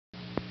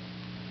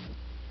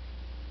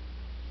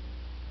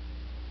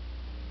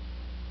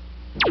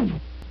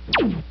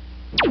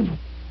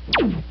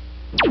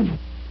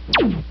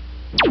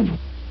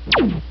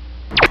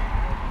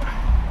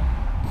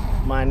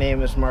My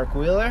name is Mark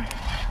Wheeler.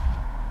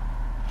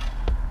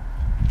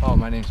 Oh,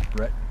 my name's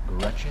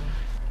Gretchen.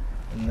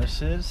 And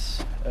this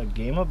is a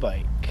game of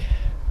bike.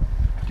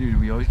 Dude,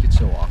 we always get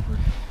so awkward.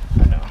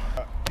 I know.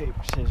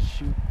 Paper, scissors,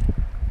 shoot.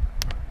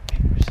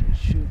 Paper, scissors,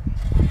 shoot.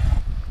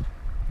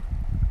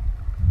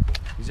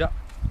 He's up.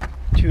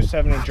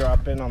 270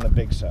 drop in on the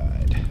big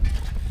side.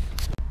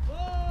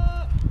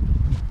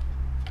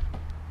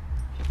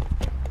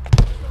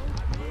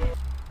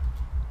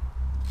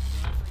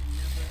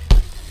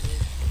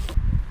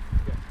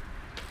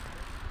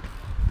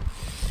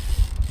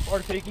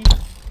 Hard fakie.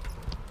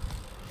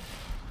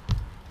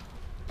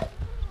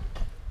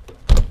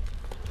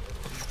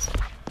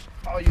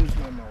 I'll use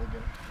my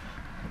mulligan.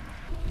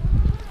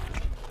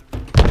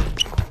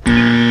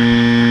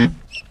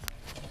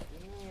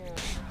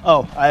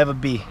 Oh, I have a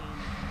B.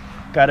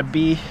 Got a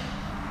B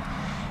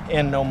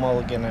and no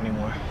mulligan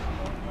anymore.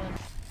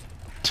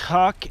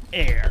 Tuck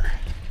air.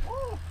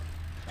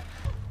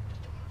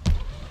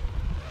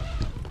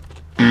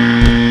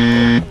 I'll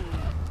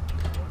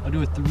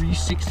do a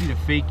 360 to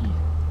fakie.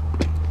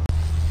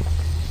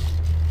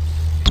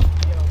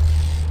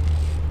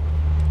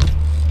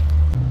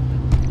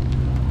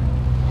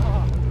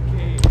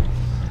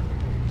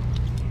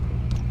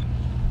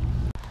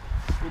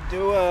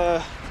 Do a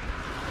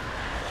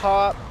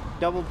hop,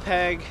 double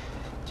peg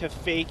to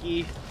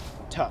fakie,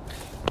 tuck.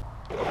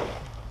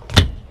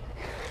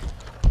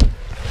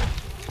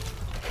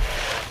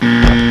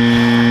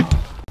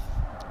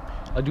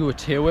 I'll do a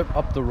tail whip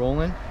up the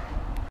rolling.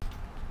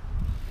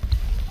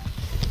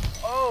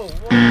 Oh,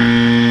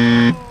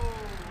 whoa.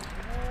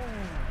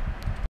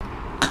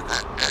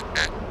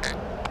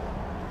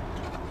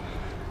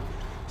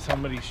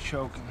 Somebody's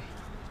choking.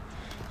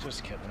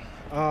 Just kidding.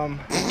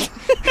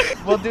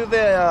 We'll do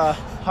the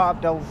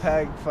hop, double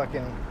peg,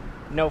 fucking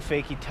no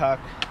fakie tuck.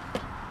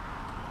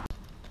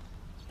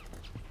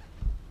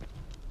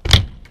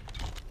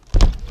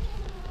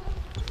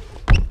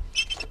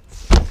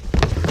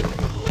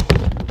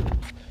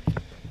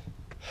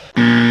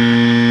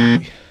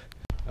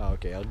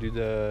 Okay, I'll do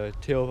the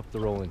tail up the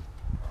rolling.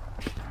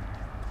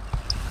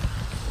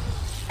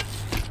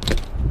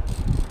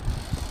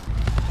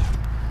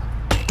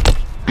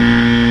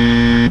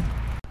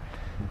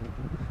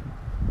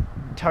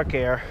 Tuck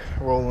air,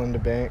 roll into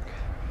bank.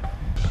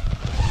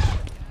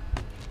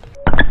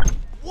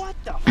 What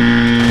the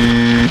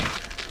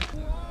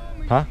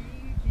Huh?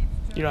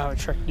 You don't have a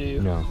trick, do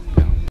you? No.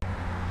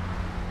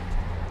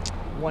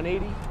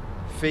 180?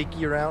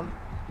 Fakie around,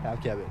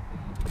 half cab it.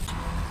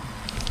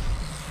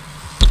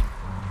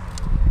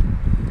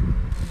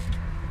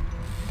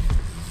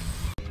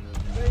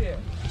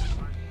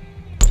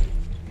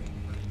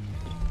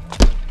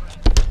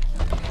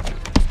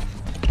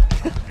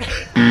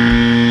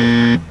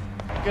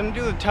 Gonna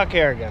do the tuck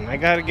air again. I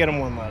gotta get him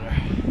one letter.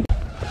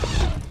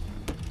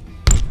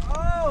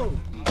 Oh!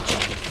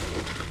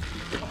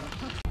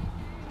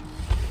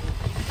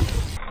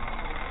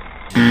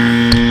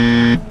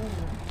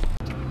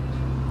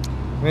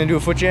 We're gonna do a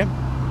foot jam,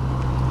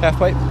 half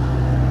pipe.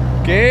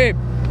 Okay.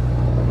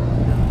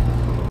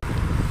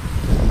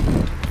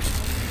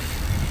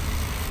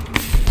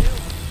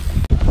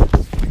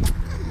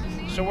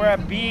 So we're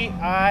at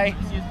B-I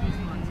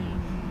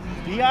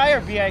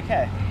or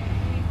B-I-K?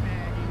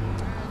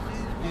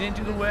 You didn't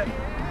do the whip.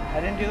 I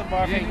didn't do the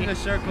bar You didn't do fakie. the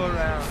circle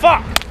around.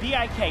 Fuck!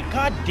 B-I-K.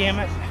 God damn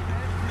it.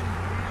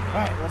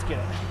 Alright, let's get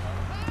it.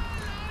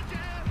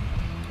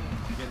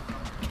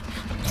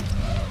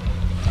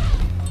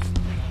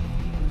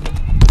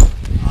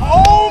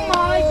 Oh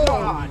my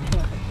god!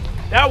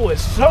 That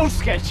was so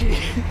sketchy.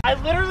 I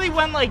literally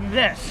went like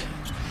this.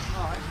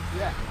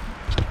 Yeah.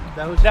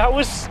 That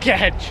was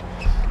sketch.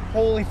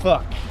 Holy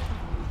fuck.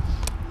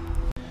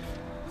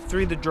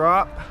 3 the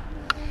drop.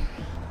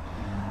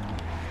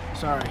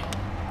 Sorry.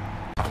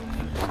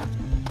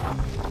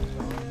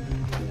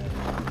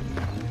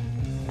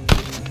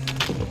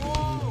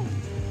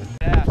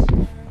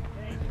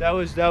 That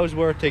was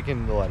worth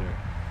taking the letter.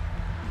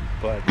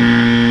 But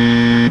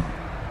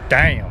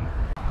Damn.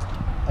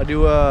 I'll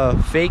do a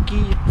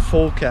fakie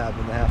full cab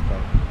in the half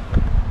pipe.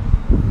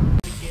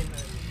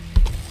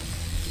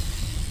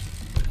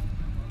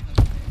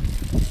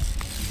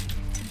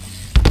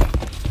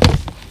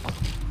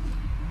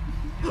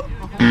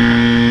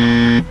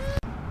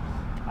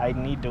 I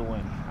need to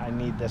win. I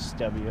need this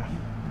W.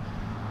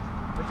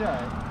 That's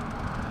alright.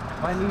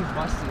 My knee's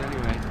busted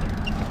anyway.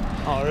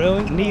 Oh,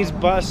 really? Knees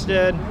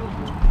busted.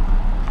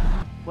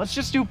 Let's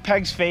just do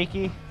pegs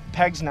fakie.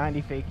 Pegs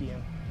 90 fakie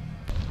in.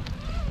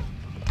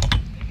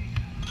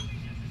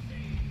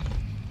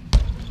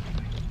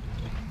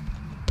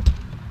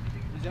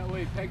 Is that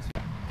way pegs?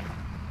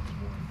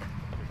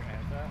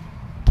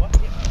 What?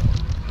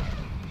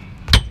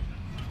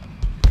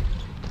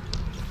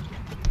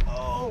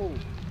 Oh!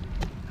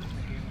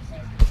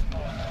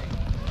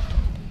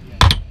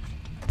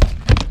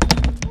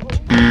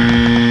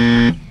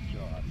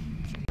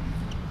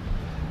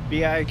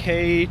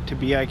 BIK to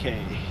BIK.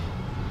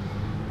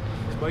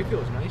 This bike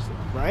feels nice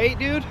though. Right,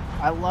 dude?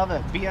 I love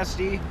it.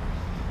 BSD.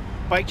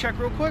 Bike check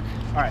real quick.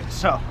 All right,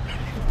 so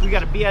we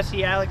got a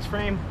BSD Alex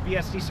frame,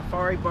 BSD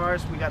Safari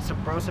bars. We got some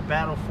Brosa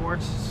Battle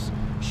Forts,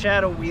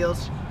 Shadow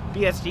wheels,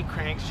 BSD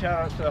cranks.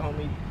 Shout out to the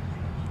homie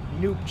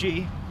Noop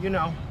G. You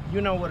know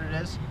what it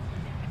is.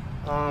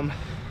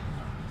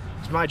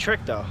 It's my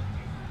trick though.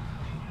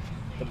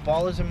 The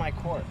ball is in my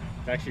court.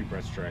 It's actually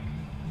Brett's trick.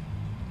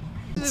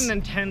 This is an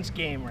intense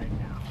game right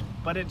now,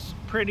 but it's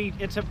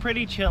a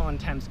pretty chill,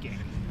 intense game.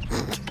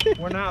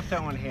 We're not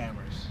throwing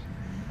hammers.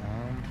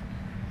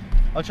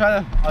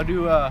 I'll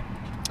do a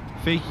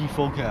fakey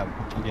full cab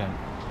again.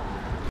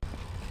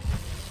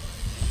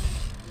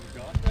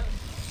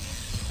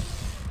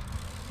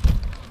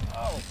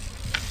 Oh.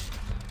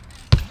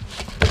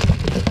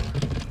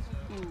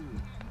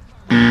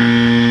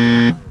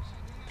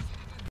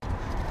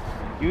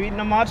 You eating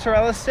a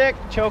mozzarella stick,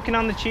 choking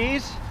on the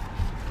cheese?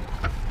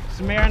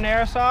 Some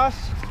marinara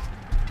sauce?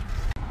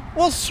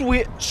 We'll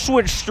switch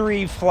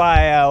 3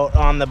 fly out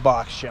on the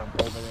box jump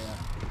over there.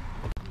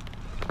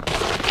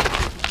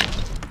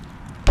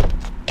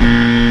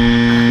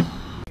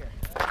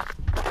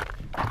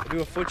 Do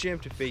a foot jam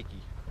to fakey.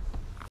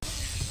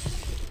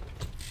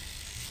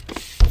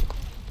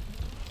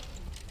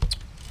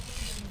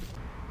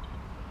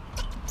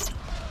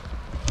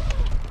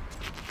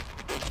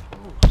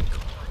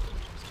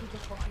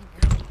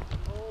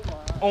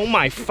 Oh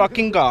my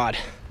fucking god.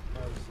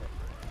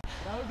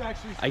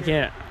 I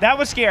can't. That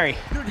was scary.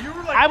 Dude, you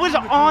were like I was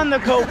on the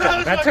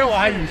coca. That's how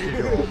I used to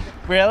do them.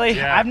 Really?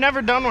 Yeah. I've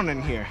never done one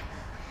in here.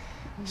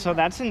 So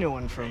that's a new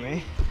one for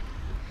me.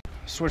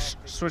 Switch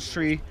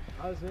 3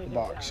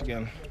 box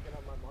again.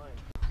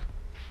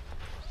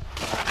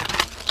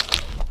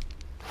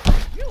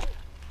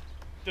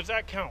 Does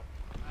that count?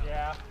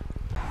 Yeah.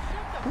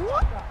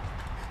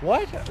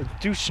 What?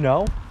 Do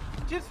snow?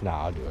 Just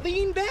Nah, I'll do it.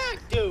 lean back,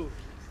 dude.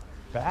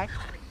 Back?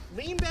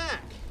 Lean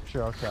back.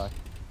 Sure, I'll try.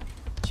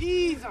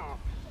 Jeez.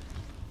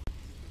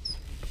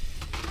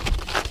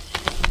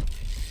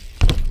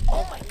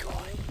 Oh my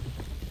god.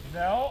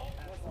 No.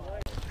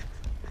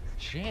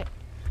 Shit.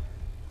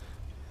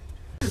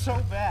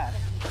 So bad.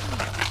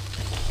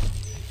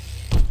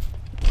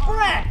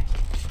 Brett!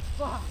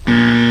 I'm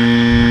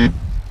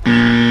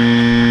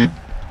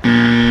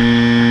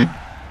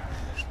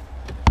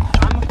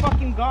a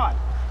fucking god.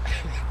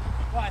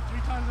 What, 3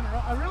 times in a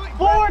row? I really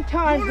 4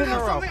 times you in wanna a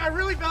know row. something? I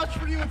really vouched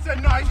for you and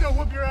said, no, he's gonna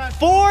whoop your ass.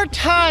 4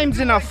 times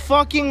in a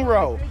fucking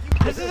row.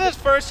 This is his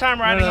first time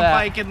riding a that.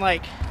 bike in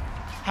like,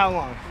 how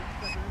long?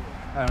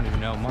 I don't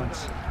even know,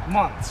 months.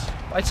 Months.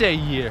 I'd say a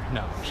year.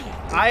 No.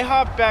 I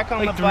hopped back on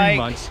Like the 3 bike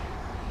months.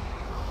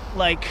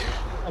 like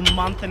a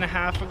month and a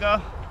half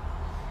ago.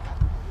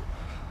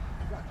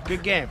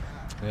 Good game.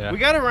 Yeah. We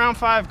got a round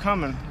 5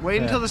 coming.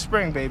 Wait until the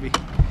spring, baby.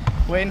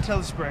 Wait until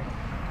the spring.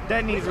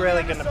 Then he's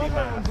really gonna be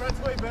mad. Brett's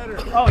way better.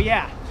 Oh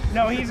yeah.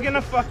 No, he's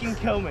gonna fucking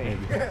kill me.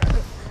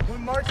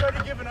 When Mark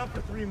started giving up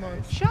for 3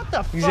 months. Shut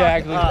the fuck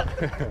Exactly. up.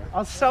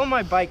 I'll sell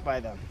my bike by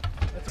then.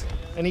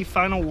 Any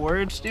final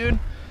words, dude?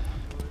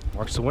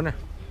 Mark's the winner.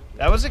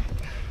 That was a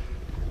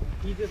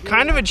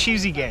kind of a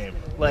cheesy game.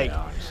 Like,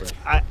 Yeah, honestly.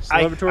 I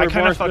Celebratory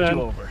kind of bark, fucked man.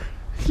 you over.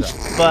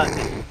 So.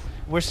 But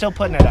we're still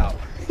putting it out.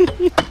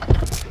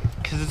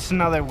 Because it's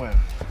another win.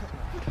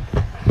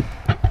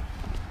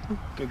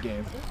 Good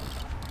game.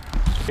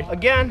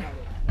 Again,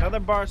 another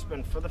bar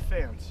spin for the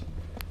fans.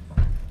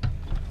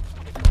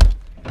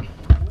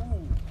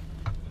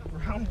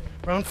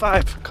 Round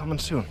 5 coming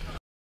soon.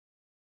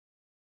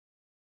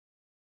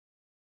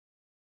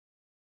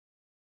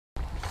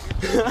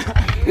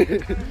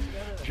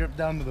 Drip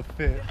down to the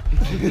fit.